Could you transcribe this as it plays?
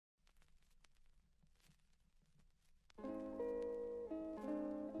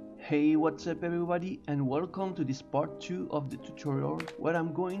Hey, what's up everybody, and welcome to this part 2 of the tutorial where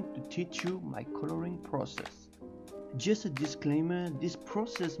I'm going to teach you my coloring process. Just a disclaimer, this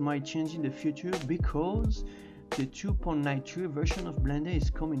process might change in the future because the 2.93 version of Blender is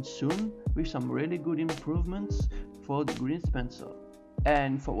coming soon with some really good improvements for the green pencil.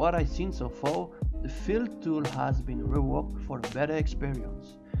 And for what I've seen so far, the fill tool has been reworked for a better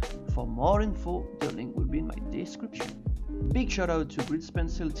experience. For more info, the link will be in my description. Big shout out to Green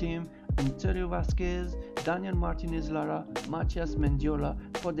Pencil team, Antonio Vázquez, Daniel Martínez Lara, Matías Mendiola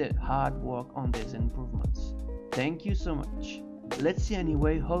for their hard work on these improvements. Thank you so much. Let's see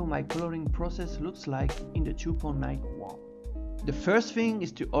anyway how my coloring process looks like in the 2.91. The first thing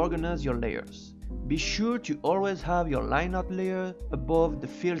is to organize your layers. Be sure to always have your line art layer above the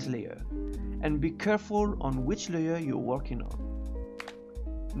fills layer, and be careful on which layer you're working on.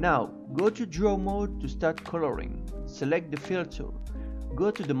 Now, go to Draw mode to start coloring. Select the Fill tool.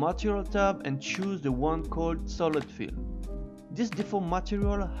 Go to the Material tab and choose the one called Solid Fill. This default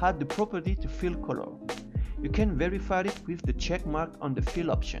material had the property to fill color. You can verify it with the check mark on the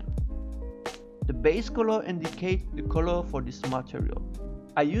Fill option. The base color indicates the color for this material.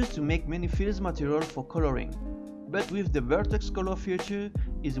 I used to make many fills material for coloring, but with the Vertex color feature,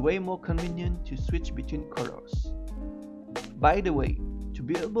 it's way more convenient to switch between colors. By the way, to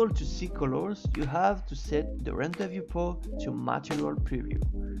be able to see colors, you have to set the render viewport to material preview.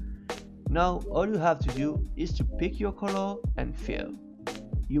 Now all you have to do is to pick your color and fill.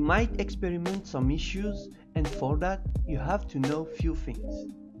 You might experiment some issues, and for that you have to know few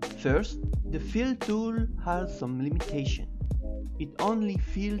things. First, the fill tool has some limitation. It only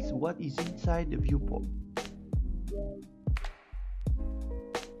fills what is inside the viewport.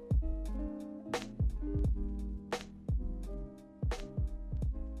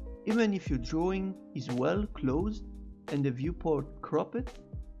 Even if your drawing is well closed and the viewport cropped,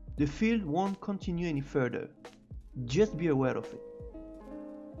 the fill won't continue any further. Just be aware of it.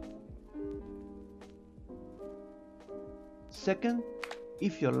 Second,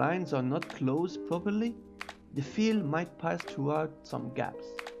 if your lines are not closed properly, the fill might pass throughout some gaps,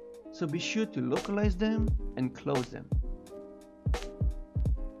 so be sure to localize them and close them.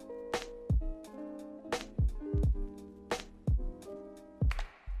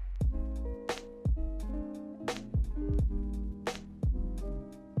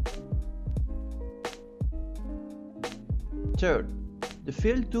 Third, the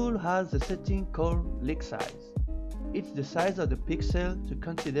fill tool has a setting called leak size. It's the size of the pixel to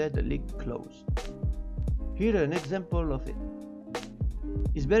consider the leak closed. Here an example of it.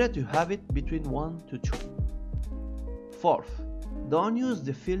 It's better to have it between 1 to 2. Fourth, don't use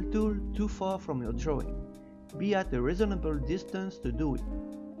the fill tool too far from your drawing. Be at a reasonable distance to do it,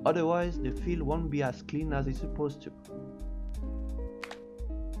 otherwise the fill won't be as clean as it's supposed to.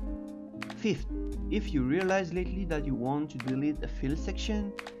 Fifth, if you realize lately that you want to delete a fill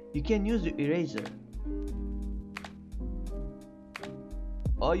section, you can use the eraser.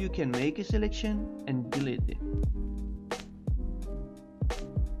 Or you can make a selection and delete it.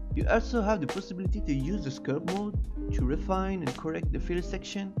 You also have the possibility to use the sculpt mode to refine and correct the fill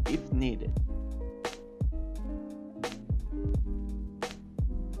section if needed.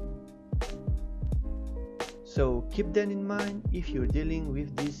 So keep that in mind if you're dealing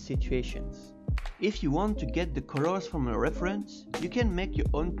with these situations. If you want to get the colors from a reference, you can make your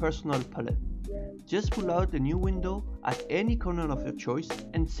own personal palette. Just pull out a new window at any corner of your choice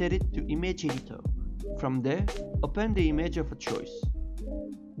and set it to Image Editor. From there, open the image of a choice.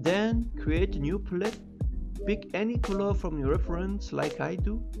 Then create a new palette, pick any color from your reference like I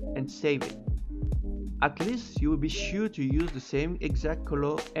do, and save it. At least you will be sure to use the same exact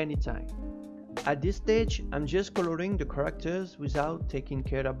color anytime. At this stage, I'm just coloring the characters without taking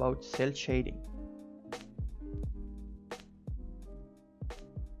care about cell shading.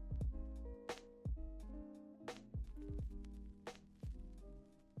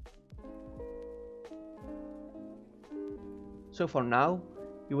 So for now,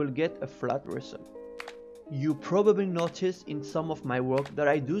 you will get a flat result. You probably noticed in some of my work that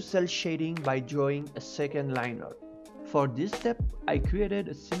I do cell shading by drawing a second line art. For this step, I created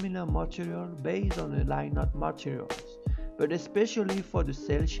a similar material based on the line art materials, but especially for the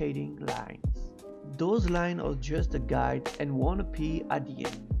cell shading lines. Those lines are just a guide and won't appear at the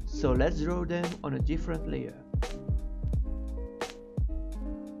end, so let's draw them on a different layer.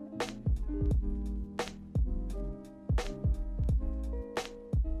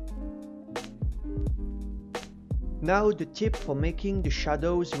 Now the tip for making the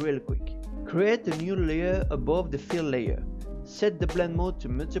shadows real quick. Create a new layer above the fill layer. Set the blend mode to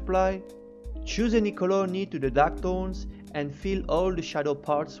multiply. Choose any color near to the dark tones and fill all the shadow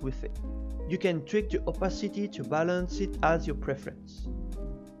parts with it. You can tweak the opacity to balance it as your preference.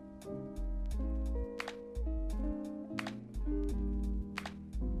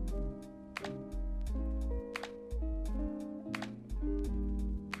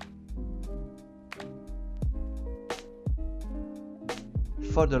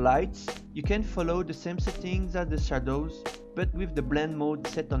 For the lights, you can follow the same settings as the shadows, but with the blend mode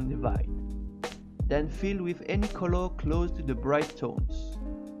set on divide. Then fill with any color close to the bright tones.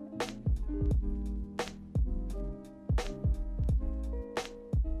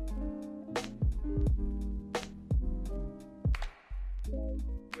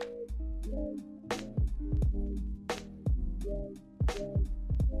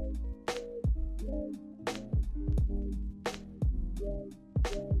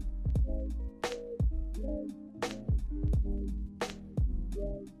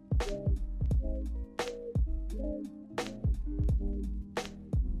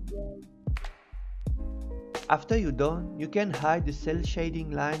 After you're done, you can hide the cel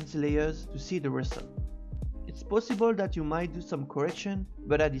shading lines layers to see the result. It's possible that you might do some correction,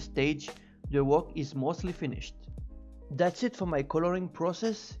 but at this stage, the work is mostly finished. That's it for my coloring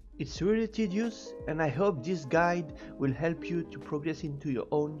process. It's really tedious, and I hope this guide will help you to progress into your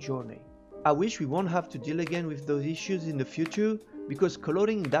own journey. I wish we won't have to deal again with those issues in the future, because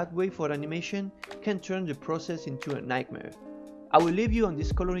coloring that way for animation can turn the process into a nightmare. I will leave you on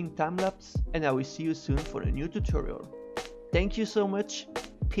this coloring time-lapse, and I will see you soon for a new tutorial. Thank you so much.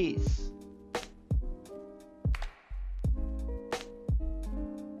 Peace.